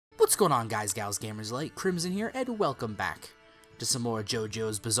going on, guys, gals, gamers alike? Crimson here, and welcome back to some more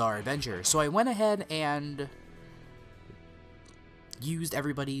Jojo's Bizarre Adventure. So I went ahead and used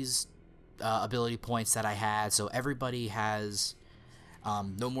everybody's ability points that I had, so everybody has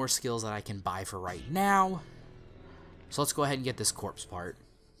no more skills that I can buy for right now. So let's go ahead and get this corpse part.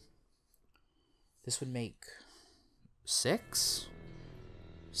 This would make 6?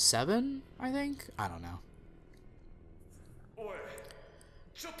 7, I think? I don't know.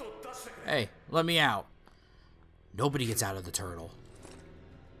 Hey, let me out. Nobody gets out of the turtle.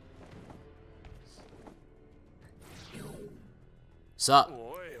 Sup?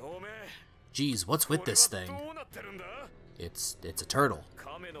 Jeez, what's with this thing? It's a turtle.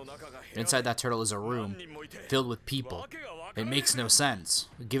 Inside that turtle is a room filled with people. It makes no sense.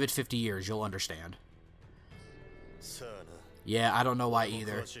 Give it 50 years, you'll understand. Yeah, I don't know why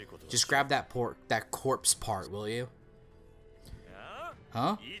either. Just grab that corpse part, will you?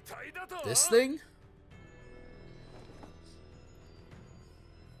 Huh? This thing?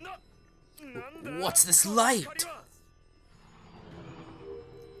 What's this light?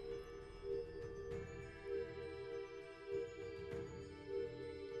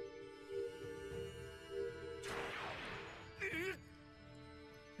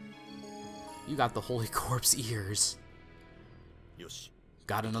 You got the holy corpse ears.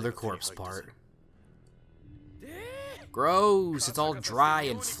 Got another corpse part. Gross! It's all dry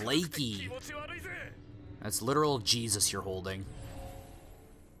and flaky. That's literal Jesus you're holding.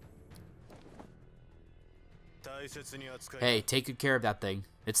 Hey, take good care of that thing.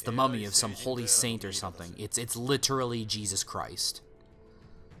 It's the mummy of some holy saint or something. It's literally Jesus Christ.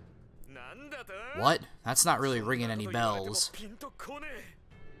 What? That's not really ringing any bells.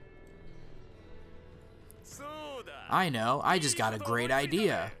 I know, I just got a great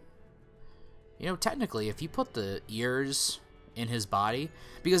idea. You know, technically, if you put the ears in his body,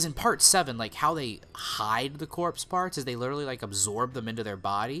 because in part 7, like, how they hide the corpse parts is they literally, like, absorb them into their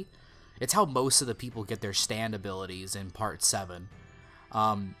body. It's how most of the people get their stand abilities in part 7.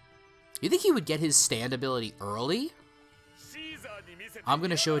 You think he would get his stand ability early? I'm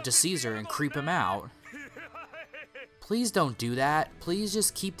gonna show it to Caesar and creep him out. Please don't do that. Please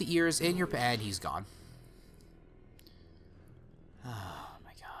just keep the ears in your and he's gone. Oh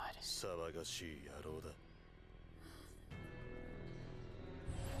my god.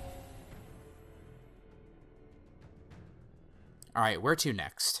 Alright, where to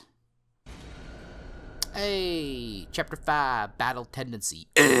next? Hey, Chapter 5, Battle Tendency,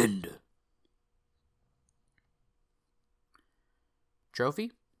 End!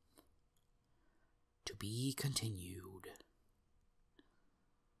 Trophy? To be continued.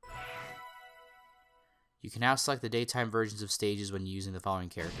 You can now select the daytime versions of stages when using the following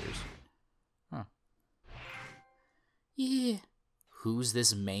characters. Huh. Yeah. Who's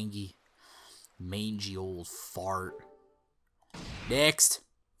this mangy old fart? Next.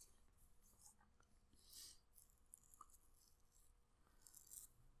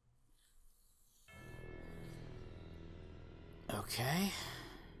 Okay.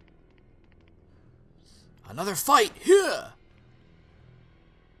 Another fight here.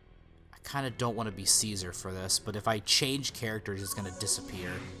 I kind of don't want to be Caesar for this, but if I change characters, it's going to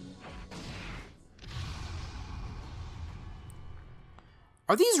disappear.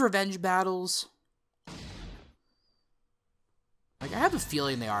 Are these revenge battles? Like, I have a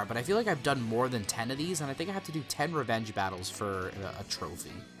feeling they are, but I feel like I've done more than 10 of these, and I think I have to do 10 revenge battles for a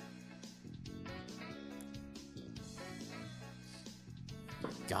trophy.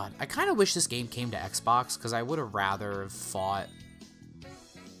 God, I kind of wish this game came to Xbox, because I would have rather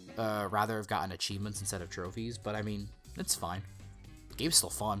have gotten achievements instead of trophies, but I mean, it's fine. The game's still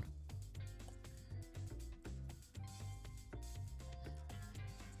fun.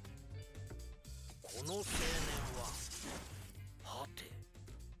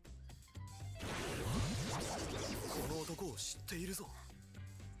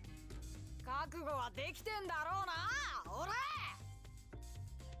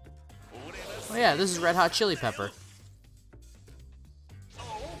 Oh yeah, this is Red Hot Chili Pepper.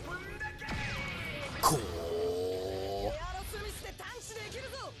 Cool.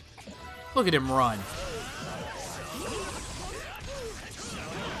 Look at him run.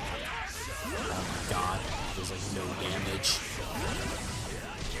 Oh my god, there's like no damage.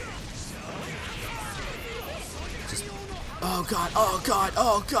 Just, oh god, oh god,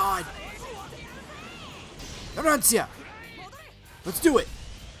 oh god. Arancia! Let's do it!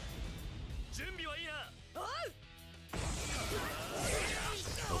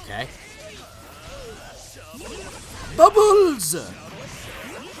 Okay. Bubbles!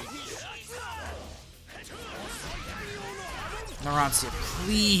 Narantia,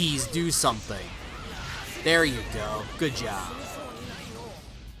 please do something. There you go. Good job.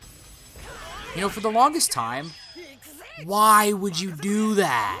 You know, for the longest time, why would you do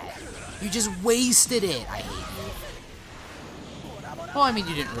that? You just wasted it. I hate you. Well, I mean,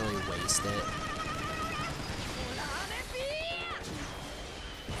 you didn't really waste it.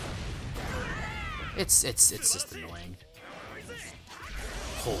 It's just annoying.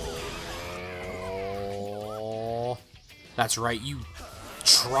 Oh. That's right, you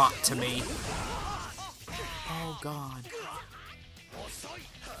trot to me. Oh, God.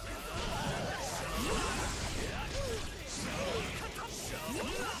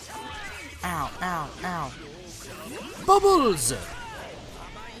 Ow, ow, ow. Bubbles!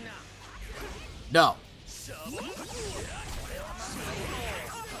 No.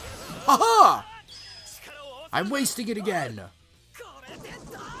 Haha! I'm wasting it again.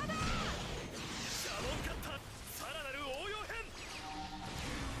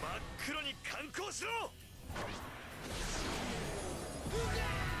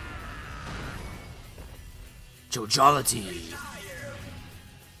 Jojolity.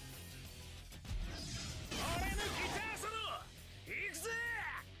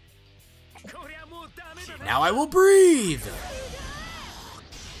 Now I will breathe.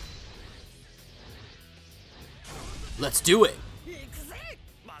 Let's do it.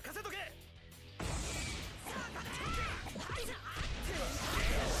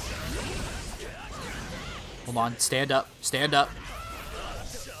 Hold on, stand up, stand up.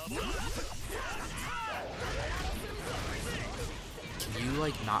 Can you,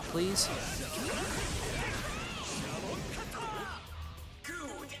 like, not, please?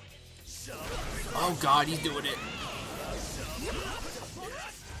 Oh, God, he's doing it.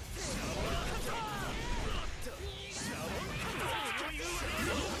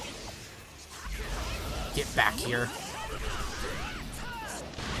 Get back here.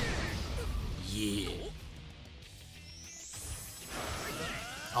 Yeah.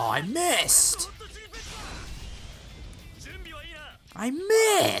 Oh, I missed! I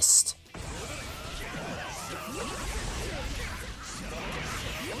missed!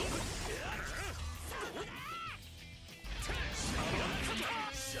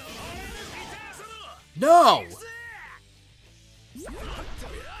 No!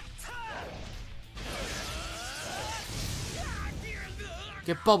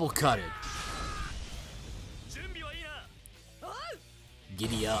 Get bubble cutted.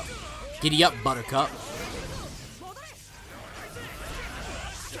 Giddy up. Giddy up, Buttercup.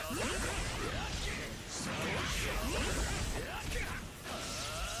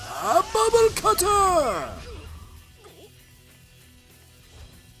 A bubble cutter!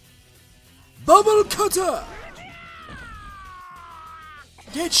 Bubble cutter!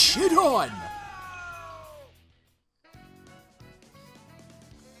 Get shit on!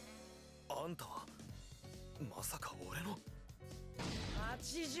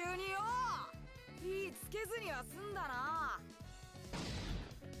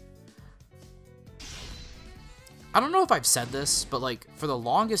 I don't know if I've said this, but like for the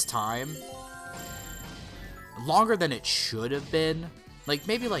longest time, longer than it should have been, like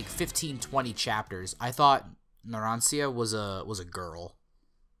maybe like 15, 20 chapters, I thought Narantia was a girl.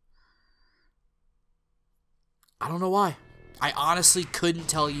 I don't know why. I honestly couldn't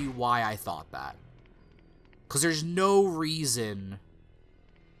tell you why I thought that. Because there's no reason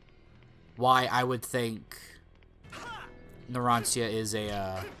why I would think Narantia is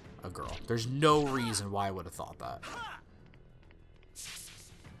a girl. There's no reason why I would have thought that.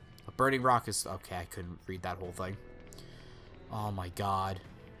 A burning rock is... Okay, I couldn't read that whole thing. Oh my god.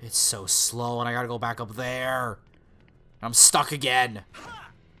 It's so slow and I gotta go back up there. I'm stuck again.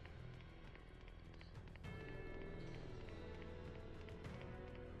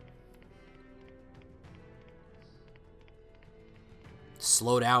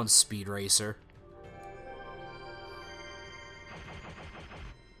 Slow down, Speed Racer.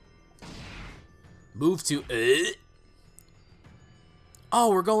 Move to...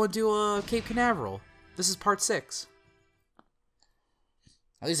 Oh, we're going to Cape Canaveral. This is part 6.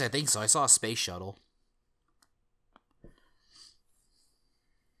 At least I think so. I saw a space shuttle.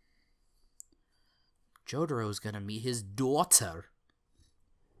 Jotaro's gonna meet his daughter.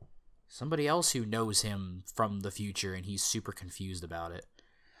 Somebody else who knows him from the future, and he's super confused about it.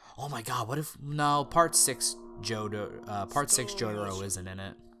 Oh my god, what if... No, part 6 Jotaro isn't in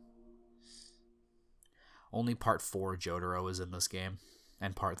it. Only part 4 Jotaro is in this game.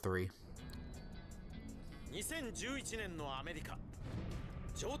 And part 3. 2011年のアメリカ、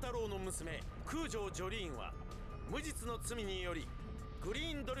ジョータロウの娘、空城ジョリーンは無実の罪によりグリ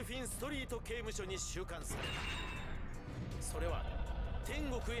ーンドルフィンストリート刑務所に収監された。それは天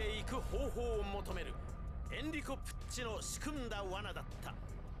国へ行く方法を求めるエンリコ・プッチの仕組んだ罠だった。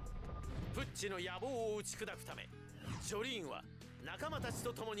プッチの野望を打ち砕くためジョリーンは仲間たち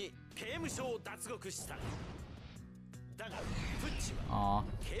と共に刑務所を脱獄した。だがプッチは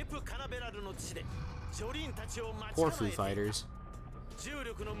ケープカナベラルの地でジョリーンたちを待ち構えていた。重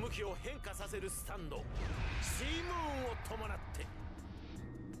力の向きを変化させるスタンドシームーンを伴って。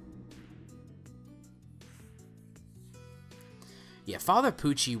Yeah, Father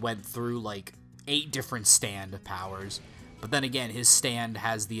Pucci went through like 8 different stand powers, but then again, his stand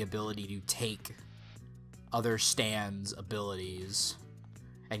has the ability to take other stands' abilities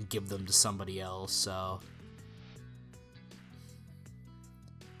and give them to somebody else, so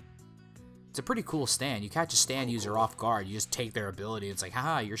it's a pretty cool stand. You catch a stand user off guard, you just take their ability, it's like,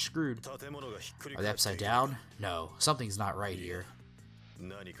 haha, you're screwed. Are they upside down? No, something's not right here.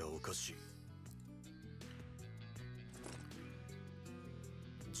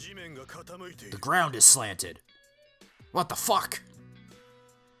 The ground is slanted. What the fuck?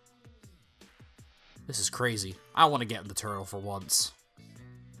 This is crazy. I want to get in the turtle for once.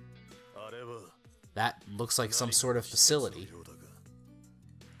 That looks like some sort of facility.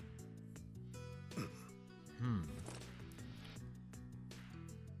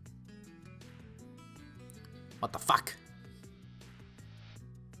 What the fuck?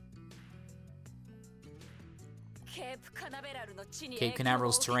 Cape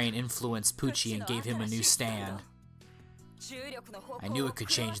Canaveral's terrain influenced Pucci and gave him a new stand. I knew it could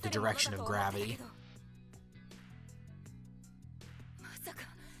change the direction of gravity.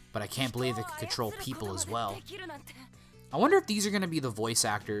 But I can't believe it could control people as well. I wonder if these are going to be the voice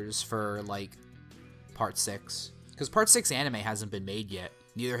actors for, like, Part 6. Because Part 6 anime hasn't been made yet.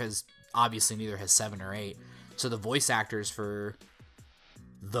 Obviously neither has 7 or 8. So the voice actors for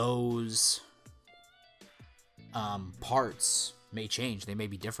those parts may change. They may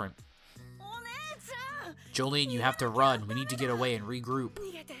be different. Jolene, you have to run. We need to get away and regroup.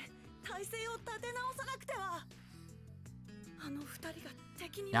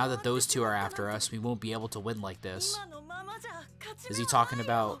 Now that those two are after us, we won't be able to win like this. Is he talking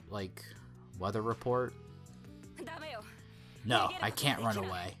about, like, weather report? No, I can't run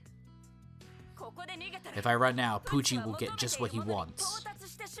away. If I run now, Pucci will get just what he wants.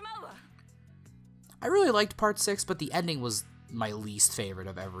 I really liked Part 6, but the ending was my least favorite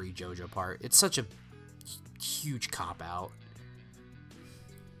of every JoJo part. It's such a huge cop-out.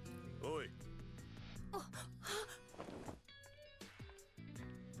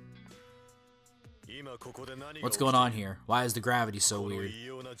 What's going on here? Why is the gravity so weird?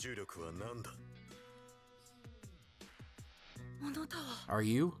 Are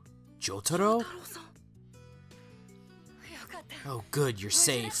you Jotaro? Oh good, you're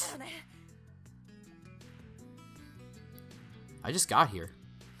safe. I just got here.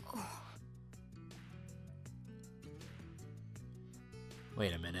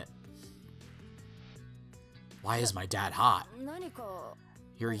 Wait a minute. Why is my dad hot?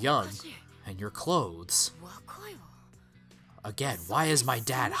 You're young, and your clothes. Again, why is my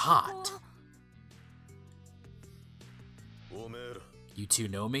dad hot? You two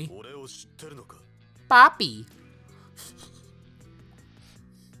know me? Papi!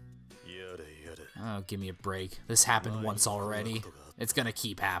 Oh, give me a break. This happened once already. It's gonna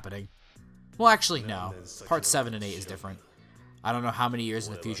keep happening. Well, actually, no. Part 7 and 8 is different. I don't know how many years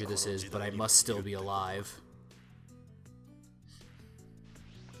in the future this is, but I must still be alive.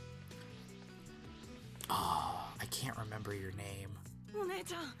 Oh, I can't remember your name.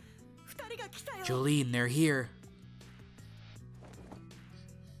 Jolene, they're here.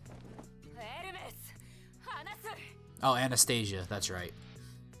 Oh, Anastasia, that's right.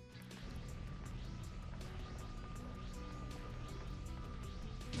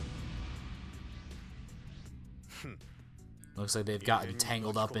 Looks like they've gotten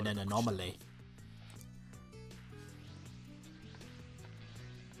tangled up in an anomaly.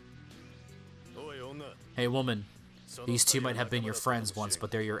 Hey woman, these two might have been your friends once,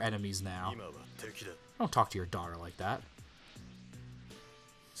 but they're your enemies now. Don't talk to your daughter like that.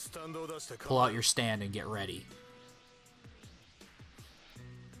 Pull out your stand and get ready.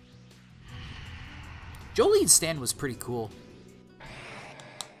 Jolene's stand was pretty cool.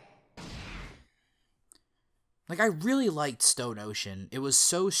 Like, I really liked Stone Ocean. It was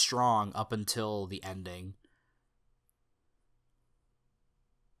so strong up until the ending.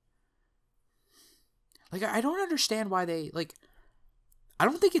 Like, I don't understand why they, like, I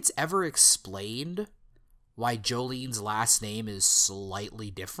don't think it's ever explained why Jolene's last name is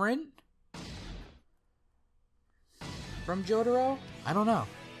slightly different from Jotaro. I don't know.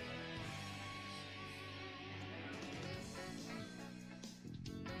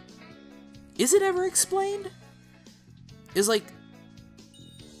 Is it ever explained? Is, like,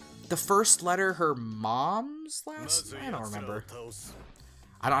 the first letter her mom's last? I don't remember.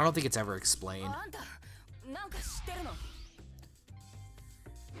 I don't think it's ever explained.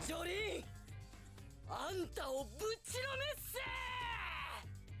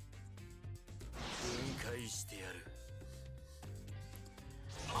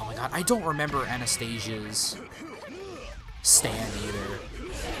 Oh my god, I don't remember Anastasia's stand either.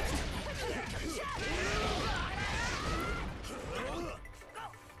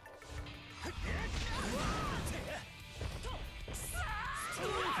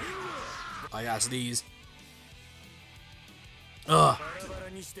 I got these. Ugh.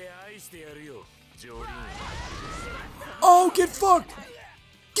 Oh, get fucked!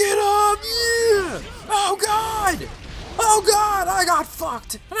 Get up! Yeah! Oh god! Oh god! I got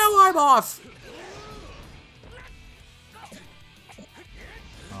fucked! Now I'm off!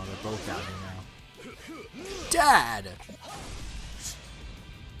 Oh, they're both down here now. Dad!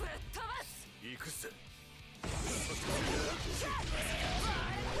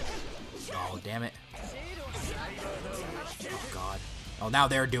 Oh, damn it. Oh, God. Oh, now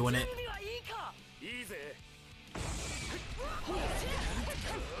they're doing it.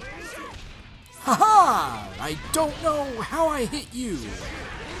 Haha! I don't know how I hit you.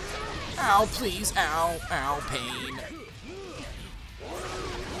 Ow, please. Ow, ow, pain.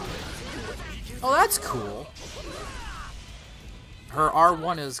 Oh, that's cool. Her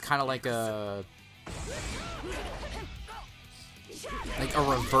R1 is kind of like a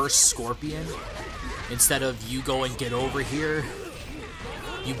reverse Scorpion. Instead of you go and get over here,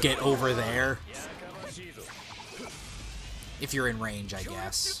 you get over there. If you're in range, I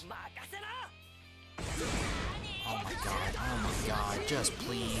guess. Oh my god, just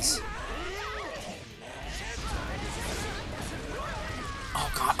please.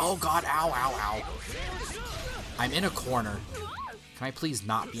 Oh god, ow, ow, ow. I'm in a corner. Can I please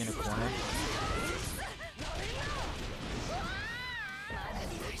not be in a corner?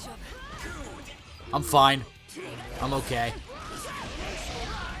 I'm fine. I'm okay.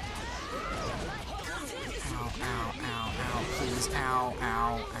 Ow, ow, ow, ow, please. Ow,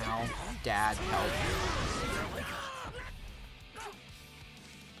 ow, ow. Dad, help.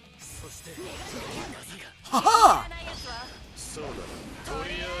 Haha!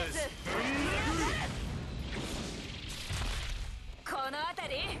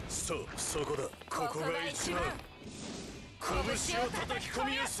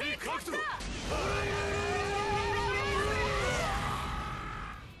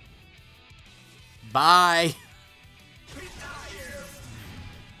 Bye.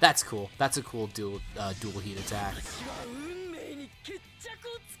 That's cool. That's a cool dual heat attack.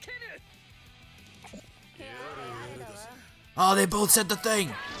 Oh, they both said the thing.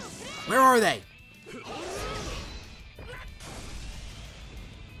 Where are they?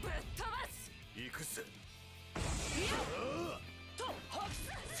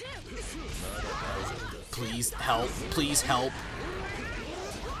 Please help. Please help.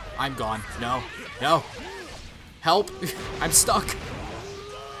 I'm gone. No. No. Help. I'm stuck.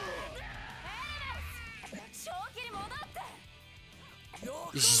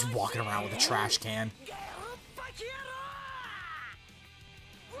 She's walking around with a trash can.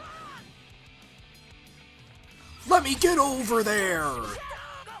 Let me get over there.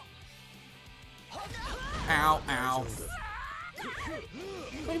 Ow, ow.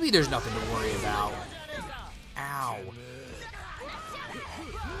 Maybe there's nothing to worry about. Ow.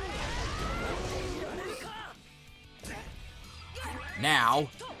 Now,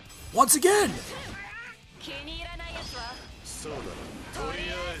 once again.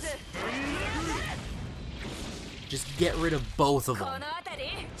 Just get rid of both of them.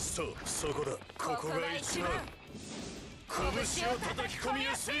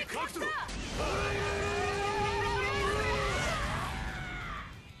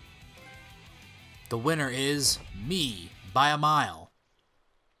 The winner is me by a mile.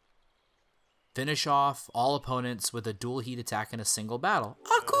 Finish off all opponents with a dual heat attack in a single battle.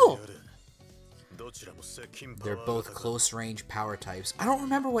 Oh, cool! They're both close range power types. I don't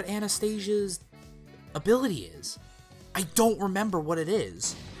remember what Anastasia's ability is. I don't remember what it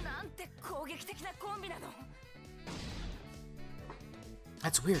is.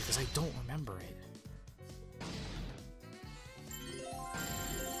 That's weird because I don't remember it.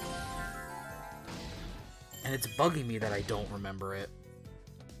 And it's bugging me that I don't remember it.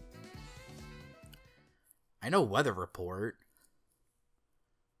 I know weather report.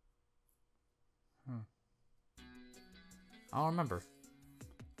 I don't remember.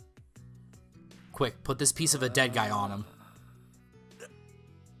 Quick, put this piece of a dead guy on him.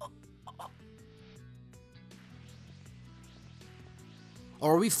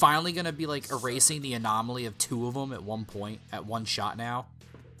 Or are we finally gonna be like erasing the anomaly of 2 of them at one point, at one shot now?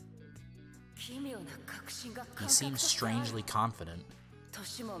 He seems strangely confident.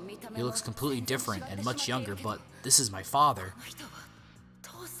 He looks completely different and much younger, but this is my father.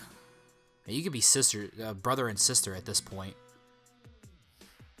 You could be brother and sister at this point.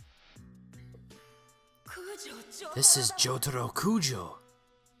 This is Jotaro Kujo.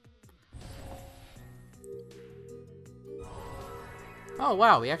 Oh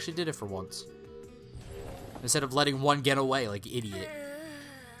wow, we actually did it for once. Instead of letting one get away like an idiot.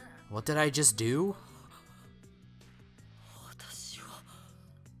 What did I just do?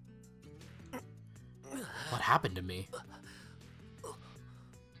 What happened to me?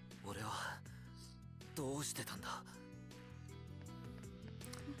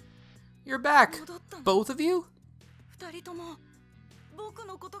 You're back! Both of you?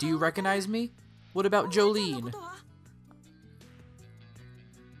 Do you recognize me? What about Jolene?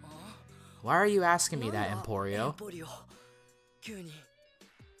 Why are you asking me that, Emporio?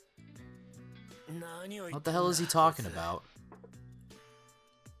 What the hell is he talking about?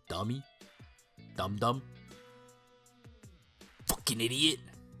 Dummy? Dum-dum? Fucking idiot!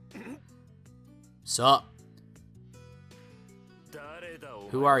 Sup?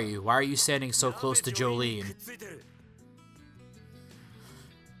 Who are you? Why are you standing so close to Jolene?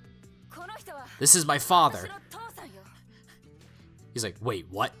 This is my father. He's like, wait,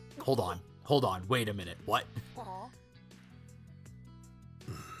 what? Hold on, wait a minute, what?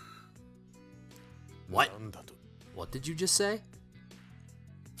 What? What did you just say?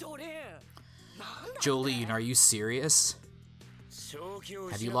 Jolene, are you serious?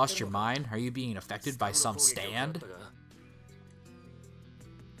 Have you lost your mind? Are you being affected by some stand?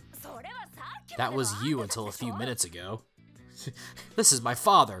 That was you until a few minutes ago. This is my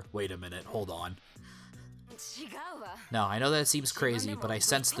father. Wait a minute, hold on. No, I know that seems crazy, but I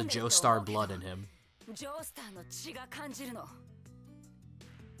sense the Joestar blood in him.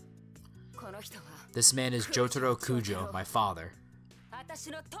 This man is Jotaro Kujo, my father.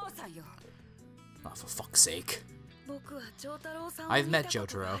 Oh, for fuck's sake. I've met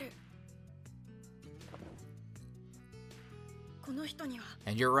Jotaro.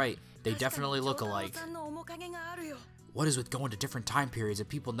 And you're right, they definitely look alike. What is with going to different time periods and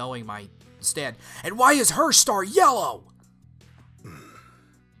people knowing my stand? And why is her star yellow?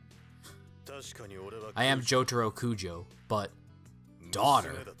 I am Jotaro Kujo, but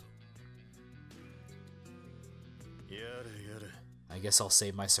daughter. I guess I'll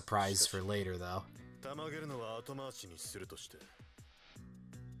save my surprise for later, though.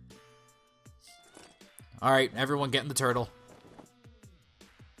 Alright, everyone get in the turtle.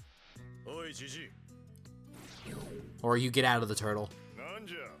 Or you get out of the turtle.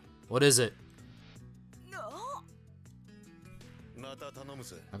 What is it?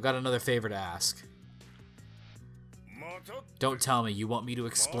 I've got another favor to ask. Don't tell me you want me to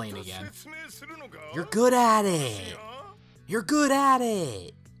explain again. You're good at it! You're good at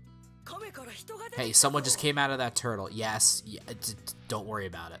it! Hey, someone just came out of that turtle. Yes, yeah, don't worry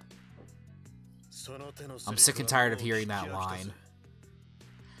about it. I'm sick and tired of hearing that line.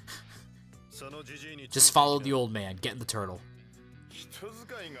 Just follow the old man. Get in the turtle.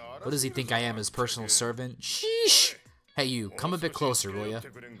 What does he think I am, his personal servant? Sheesh! Hey you, come a bit closer, will ya?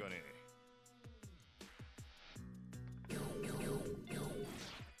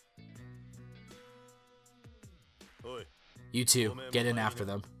 You two, get in after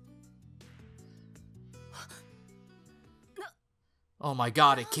them. Oh my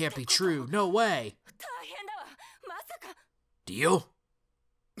god, it can't be true. No way! Deal?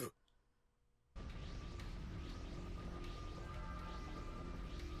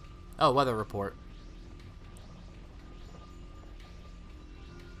 Oh, weather report.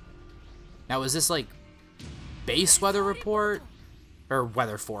 Now, is this like base weather report or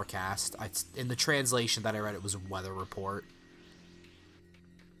weather forecast? In the translation that I read, it was weather report.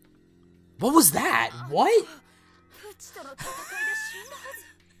 What was that? What?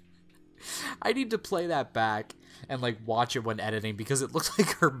 I need to play that back and like watch it when editing because it looked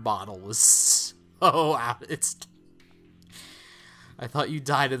like her model was so out. I thought you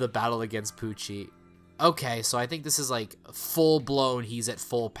died in the battle against Pucci. Okay, so I think this is like full-blown, he's at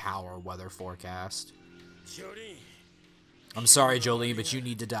full power weather forecast. I'm sorry, Jolene, but you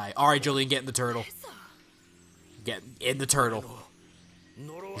need to die. Alright, Jolene, get in the turtle. Get in the turtle.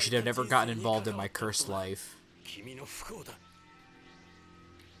 You should have never gotten involved in my cursed life.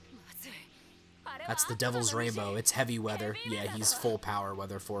 That's the Devil's Rainbow. It's heavy weather. Yeah, he's full power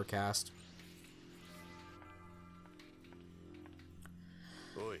weather forecast.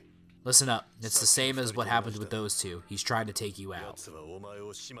 Listen up. It's the same as what happened with those two. He's trying to take you out.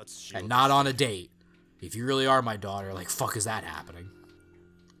 And not on a date. If you really are my daughter, like, fuck is that happening?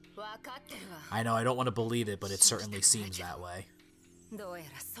 I know, I don't want to believe it, but it certainly seems that way.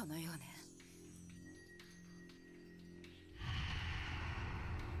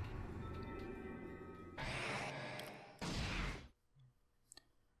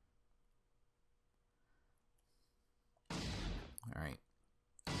 Alright.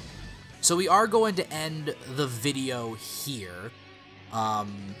 So we are going to end the video here.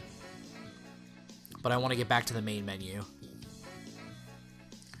 But I want to get back to the main menu.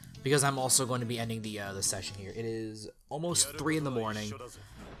 Because I'm also going to be ending the session here. It is almost 3 in the morning.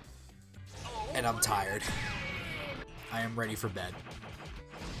 And I'm tired. I am ready for bed.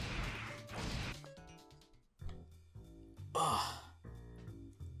 Ugh.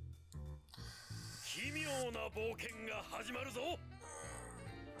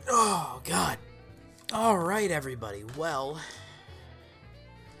 Oh, God. Alright, everybody. Well,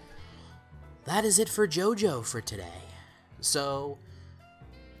 that is it for Jojo for today. So,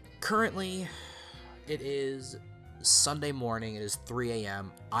 currently, it is Sunday morning. It is 3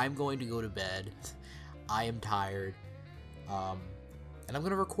 a.m. I'm going to go to bed. I am tired. And I'm going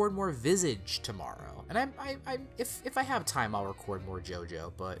to record more Visage tomorrow. And if I have time, I'll record more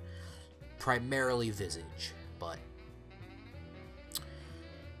Jojo, but primarily Visage. But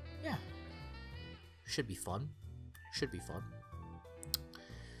yeah, should be fun. Should be fun.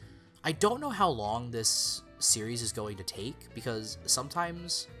 I don't know how long this series is going to take, because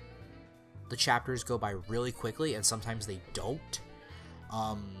sometimes the chapters go by really quickly and sometimes they don't.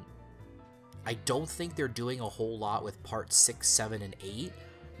 I don't think they're doing a whole lot with part 6, 7, and 8,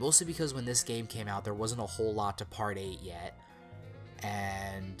 mostly because when this game came out, there wasn't a whole lot to part 8 yet,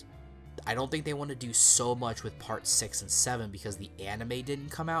 and I don't think they want to do so much with part 6 and 7 because the anime didn't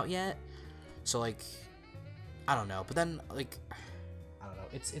come out yet. So, like, I don't know. But then, like, I don't know.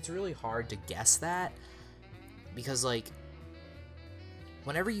 It's really hard to guess that, because, like,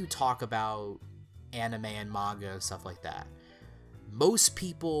 whenever you talk about anime and manga and stuff like that, most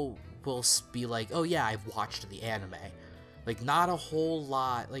people will be like, oh yeah, I've watched the anime. Like, not a whole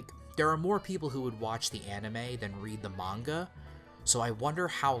lot. Like, there are more people who would watch the anime than read the manga. So I wonder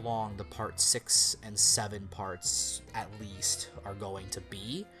how long the part 6 and 7 parts, at least, are going to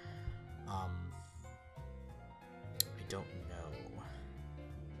be. I don't know.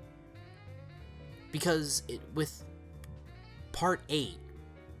 Because with part 8,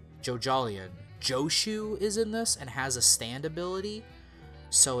 Jojolian, Joshu is in this and has a stand ability.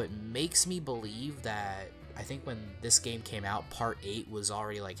 So it makes me believe that, I think when this game came out, part 8 was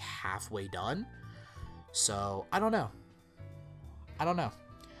already like halfway done. So I don't know. I don't know.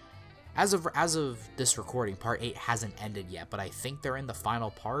 As of this recording, part 8 hasn't ended yet, but I think they're in the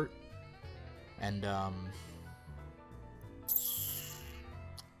final part. And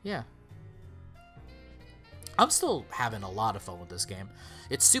yeah. I'm still having a lot of fun with this game.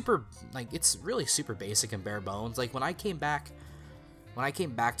 It's super, like, it's really super basic and bare bones. Like, when I came back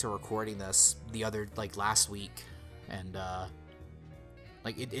to recording this last week, and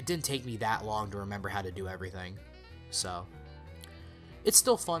like, it didn't take me that long to remember how to do everything. So it's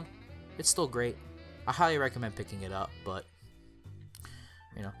still fun. It's still great. I highly recommend picking it up, but,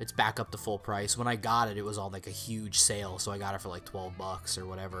 you know, it's back up to full price. When I got it, it was on, like, a huge sale, so I got it for, like, 12 bucks or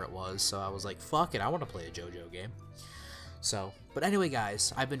whatever it was. So I was like, fuck it, I want to play a JoJo game. So, but anyway,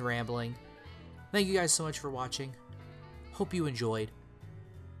 guys, I've been rambling. Thank you guys so much for watching. Hope you enjoyed.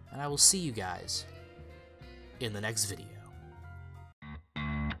 And I will see you guys in the next video.